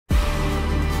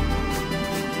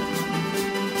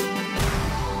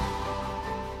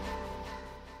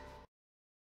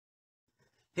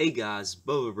Hey guys,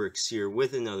 Bricks here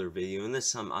with another video, and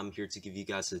this time I'm here to give you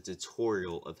guys a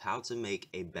tutorial of how to make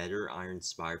a better Iron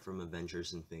Spire from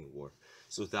Avengers Infinity War.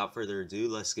 So without further ado,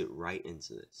 let's get right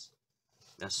into this.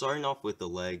 Now starting off with the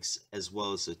legs, as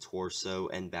well as the torso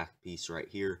and back piece right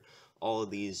here, all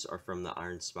of these are from the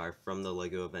Iron Spire from the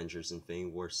LEGO Avengers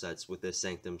Infinity War sets with the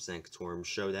Sanctum Sanctorum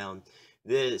Showdown.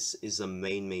 This is a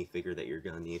main figure that you're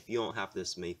going to need. If you don't have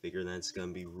this main figure, then it's going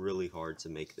to be really hard to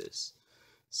make this.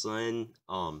 So then,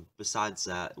 besides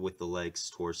that, with the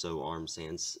legs, torso, arms,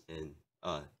 hands, and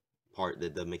part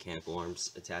that the mechanical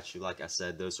arms attached to, like I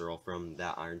said, those are all from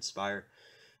that Iron Spire.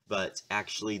 But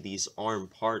actually, these arm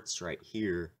parts right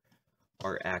here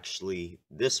are actually,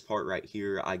 this part right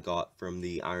here I got from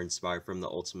the Iron Spire, from the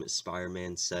Ultimate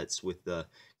Spider-Man sets with the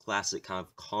classic kind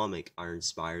of comic Iron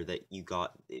Spire that you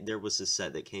got. There was a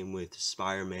set that came with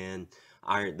Spider-Man,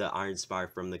 the Iron Spire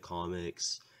from the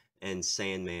comics, and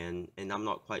Sandman, and I'm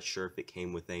not quite sure if it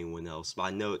came with anyone else, but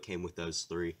I know it came with those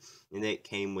three, and it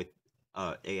came with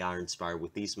a Iron Spire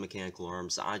with these mechanical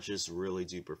arms. I just really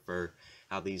do prefer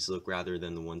how these look rather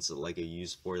than the ones that LEGO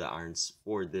used for the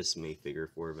for this main figure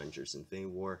for Avengers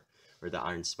Infinity War, or the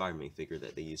Iron Spire main figure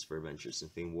that they used for Avengers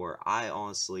Infinity War. I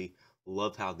honestly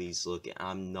love how these look.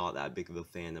 I'm not that big of a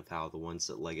fan of how the ones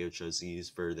that LEGO chose to use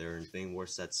for their Infinity War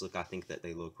sets look. I think that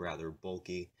they look rather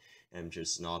bulky, and I'm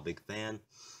just not a big fan.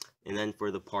 And then for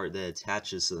the part that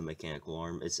attaches to the mechanical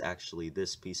arm, it's actually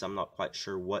this piece. I'm not quite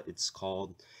sure what it's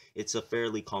called. It's a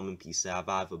fairly common piece to have.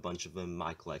 I have a bunch of them in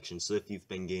my collection. So if you've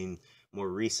been getting more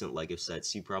recent LEGO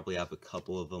sets, you probably have a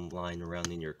couple of them lying around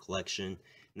in your collection.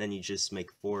 And then you just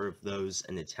make 4 of those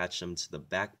and attach them to the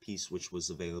back piece, which was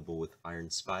available with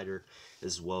Iron Spider,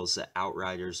 as well as the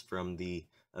Outriders from the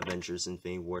Avengers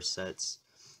Infinity War sets.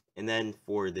 And then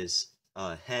for this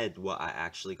head, what I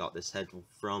actually got this head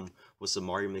from was the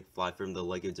Mario McFly from the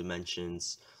LEGO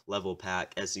Dimensions level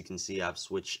pack. As you can see,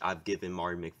 I've given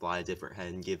Mario McFly a different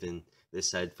head and given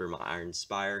this head for my Iron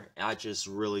Spire. I just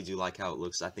really do like how it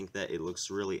looks. I think that it looks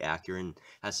really accurate and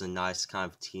has a nice kind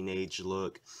of teenage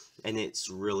look, and it's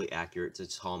really accurate to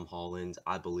Tom Holland,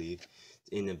 I believe,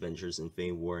 in Avengers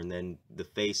Infinity War. And then the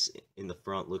face in the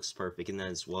front looks perfect, and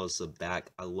then as well as the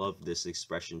back, I love this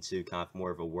expression too, kind of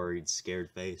more of a worried,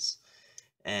 scared face.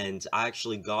 And I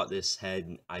actually got this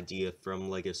head idea from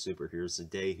LEGO Superheroes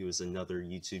Today, who is another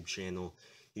YouTube channel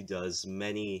who does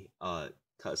many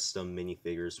custom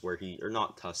minifigures where or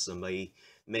not custom, but he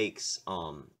makes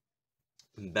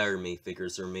better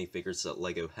minifigures or minifigures that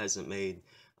LEGO hasn't made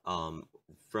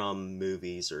from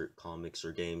movies or comics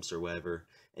or games or whatever,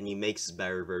 and he makes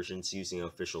better versions using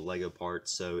official LEGO parts.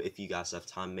 So if you guys have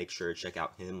time, make sure to check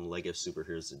out him, LEGO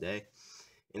Superheroes Today.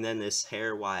 And then this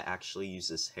hair, why I actually use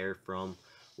this hair from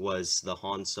was the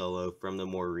Han Solo from the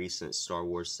more recent Star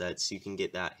Wars sets. You can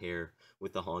get that hair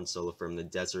with the Han Solo from the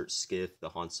Desert Skiff, the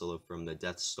Han Solo from the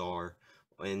Death Star,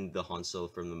 and the Han Solo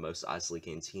from the Mos Eisley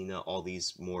Cantina. All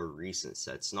these more recent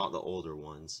sets, not the older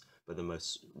ones, but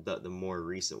the more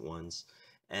recent ones.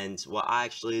 And what I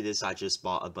actually did is I just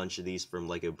bought a bunch of these from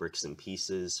LEGO Bricks and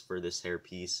Pieces for this hair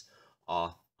piece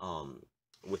off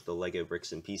with the LEGO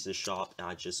Bricks and Pieces shop, and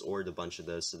I just ordered a bunch of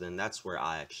those, so then that's where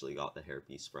I actually got the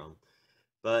hairpiece from.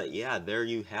 But yeah, there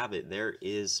you have it. There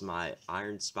is my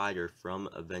Iron Spider from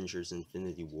Avengers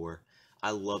Infinity War.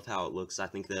 I love how it looks. I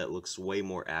think that it looks way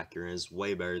more accurate. It's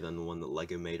way better than the one that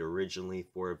LEGO made originally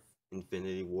for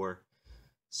Infinity War.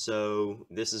 So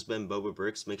this has been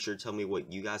Bricks. Make sure to tell me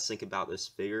what you guys think about this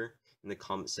figure in the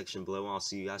comment section below. I'll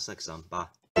see you guys next time. Bye.